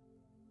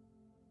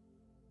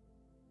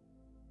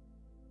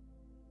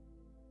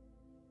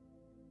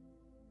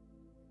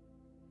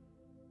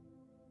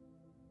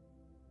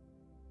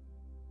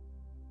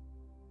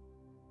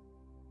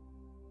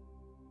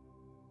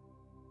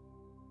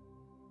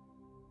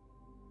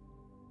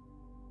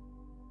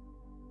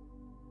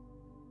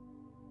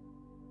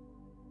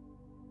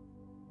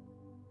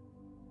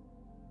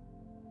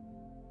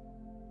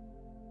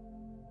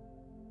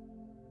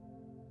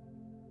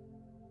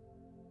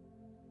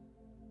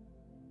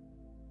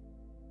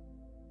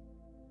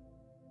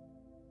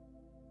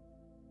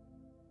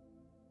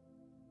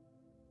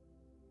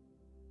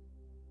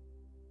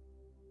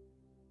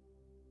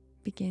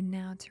 Begin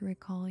now to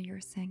recall your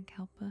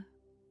Sankalpa.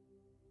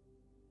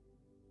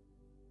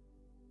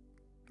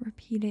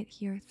 Repeat it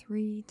here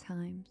 3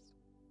 times,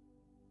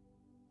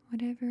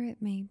 whatever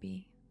it may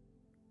be.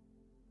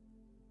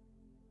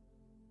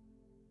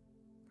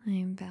 I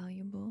am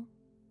valuable.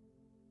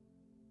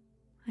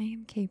 I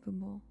am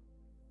capable.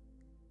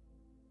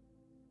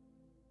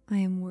 I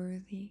am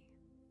worthy.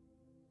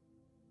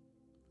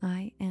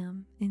 I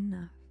am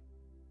enough.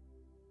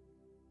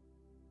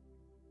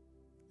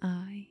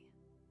 I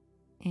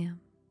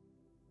am.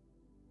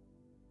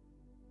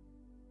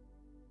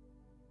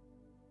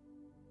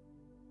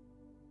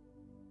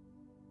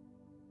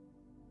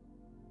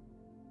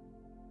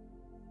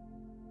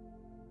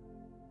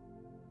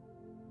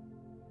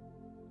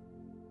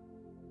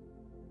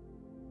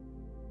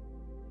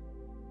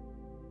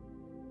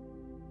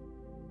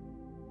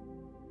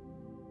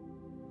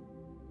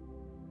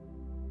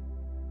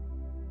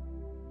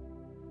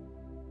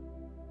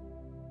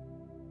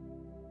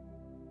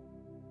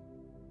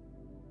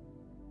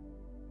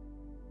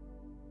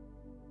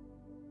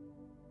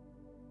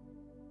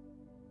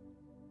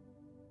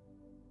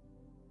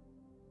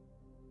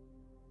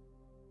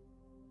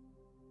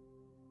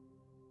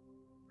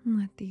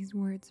 Let these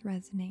words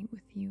resonate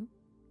with you,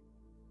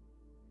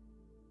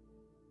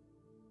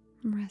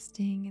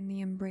 resting in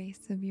the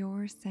embrace of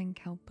your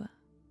Sankalpa.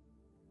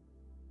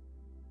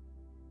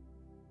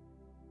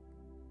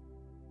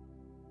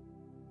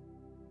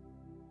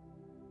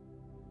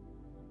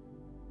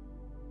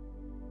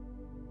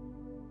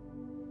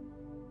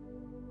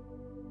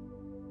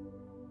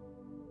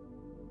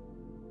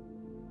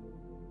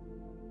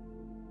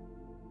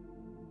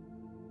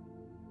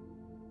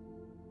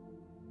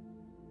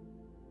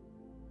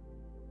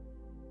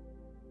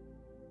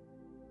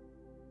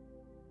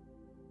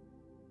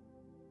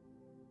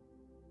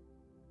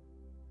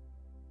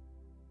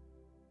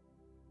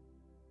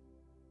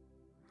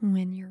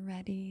 When you're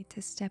ready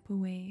to step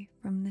away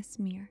from this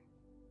mirror,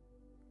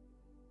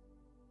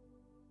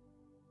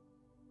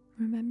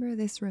 remember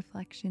this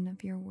reflection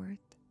of your worth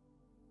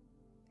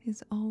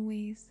is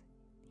always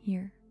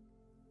here,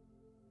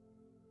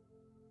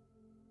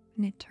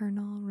 an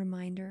eternal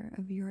reminder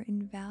of your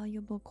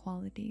invaluable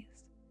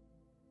qualities.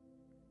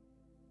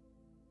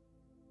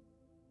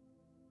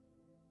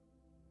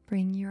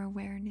 Bring your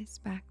awareness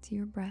back to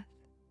your breath.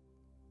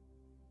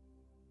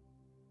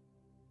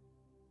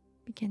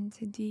 Begin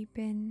to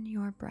deepen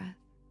your breath,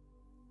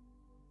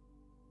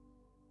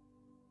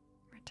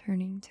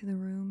 returning to the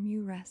room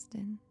you rest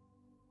in,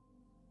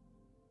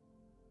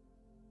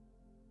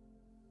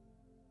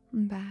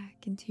 and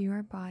back into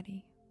your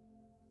body.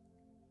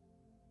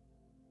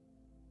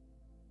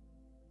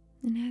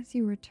 And as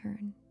you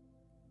return,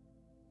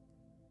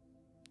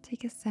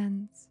 take a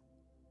sense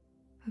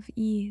of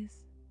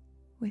ease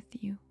with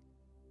you.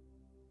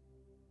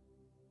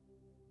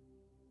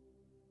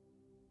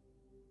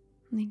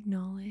 And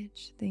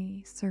acknowledge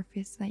the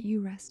surface that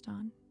you rest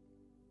on.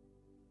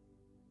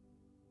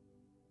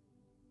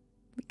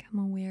 Become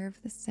aware of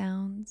the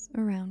sounds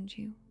around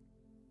you.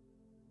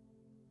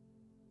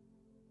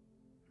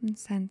 And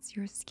sense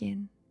your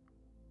skin,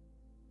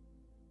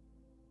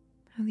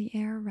 how the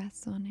air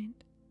rests on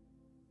it.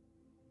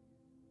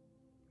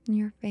 And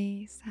your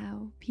face,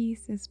 how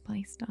peace is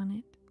placed on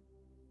it.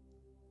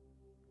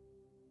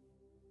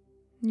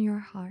 And your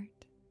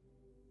heart,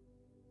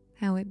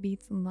 how it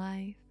beats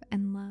life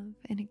and love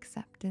and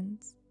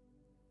acceptance.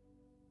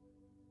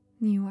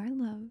 You are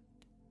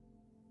loved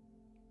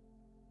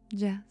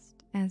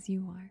just as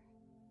you are.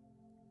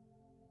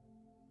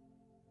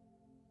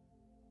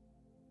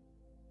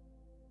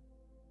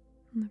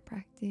 The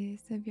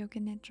practice of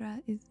Yoga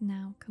Nidra is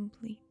now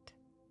complete.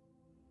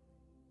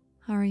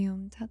 Hari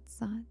Om Tat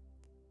Sat.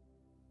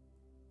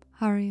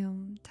 Hari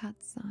Om Tat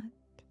Sat.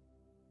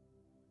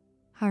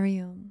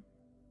 Hari Om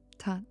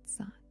Tat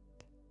Sat.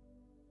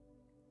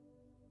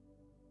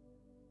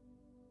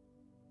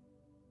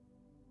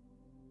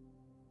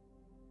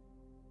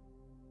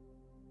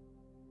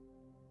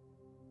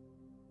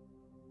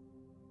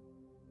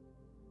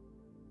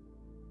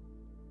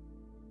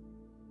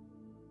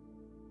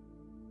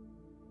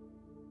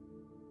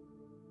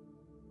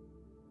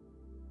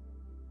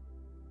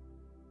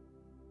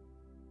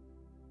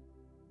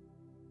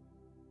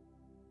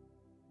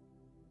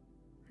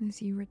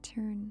 As you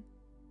return,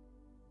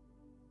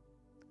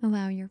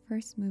 allow your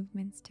first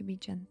movements to be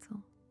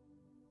gentle.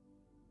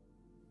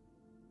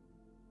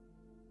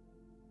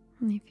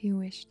 And if you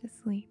wish to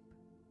sleep,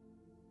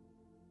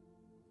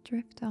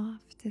 drift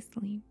off to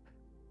sleep.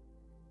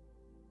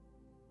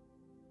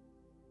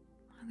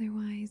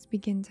 Otherwise,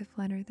 begin to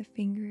flutter the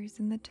fingers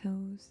and the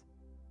toes.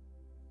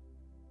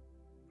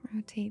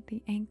 Rotate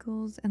the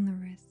ankles and the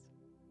wrists.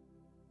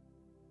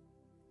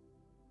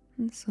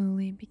 And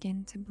slowly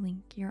begin to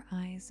blink your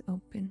eyes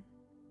open.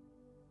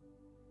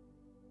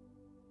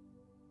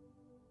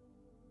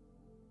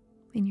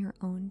 In your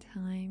own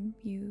time,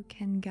 you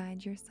can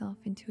guide yourself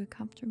into a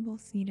comfortable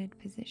seated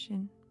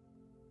position,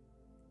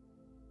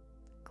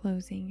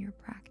 closing your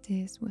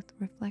practice with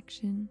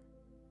reflection,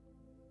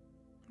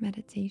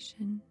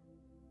 meditation,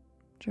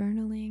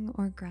 journaling,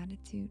 or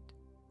gratitude.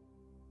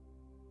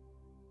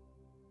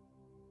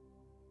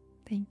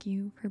 Thank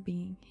you for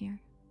being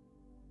here.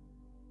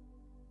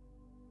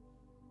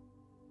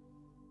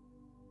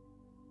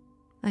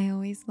 I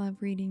always love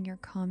reading your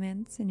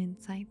comments and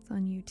insights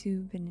on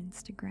YouTube and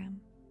Instagram.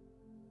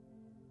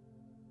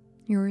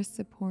 Your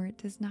support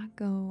does not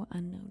go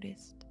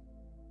unnoticed.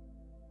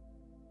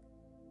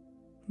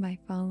 By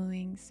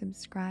following,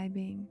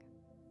 subscribing,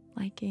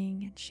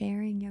 liking, and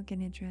sharing Yoga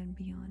Nidra and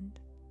beyond,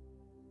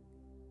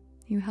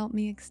 you help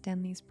me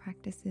extend these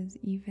practices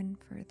even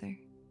further.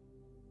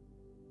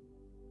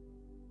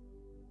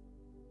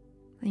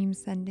 I am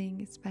sending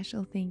a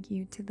special thank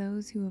you to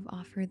those who have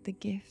offered the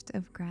gift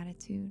of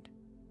gratitude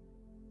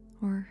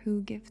or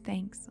who give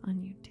thanks on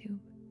YouTube.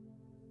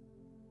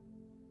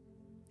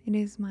 It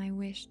is my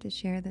wish to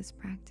share this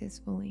practice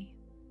fully,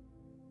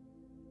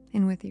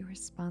 and with your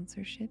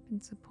sponsorship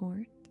and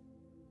support,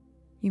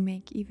 you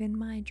make even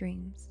my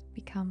dreams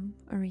become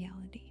a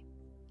reality.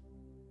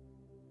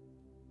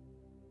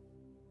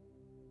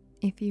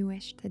 If you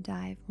wish to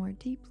dive more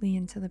deeply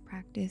into the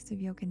practice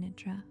of Yoga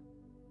Nidra,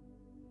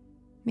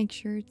 make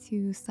sure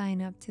to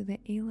sign up to the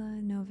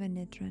Ayla Nova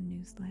Nidra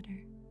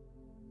newsletter.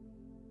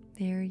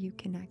 There you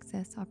can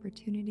access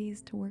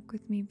opportunities to work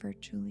with me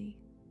virtually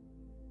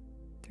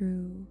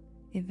through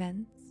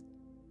events,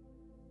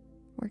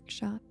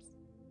 workshops,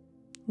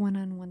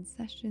 one-on-one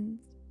sessions,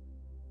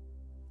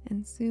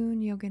 and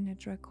soon Yoga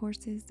Nidra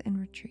courses and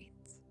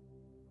retreats.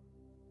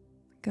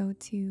 Go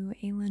to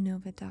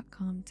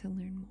aylanova.com to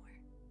learn more.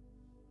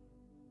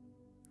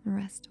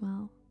 Rest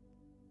well,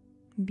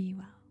 be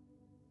well.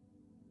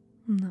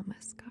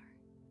 Namaskar.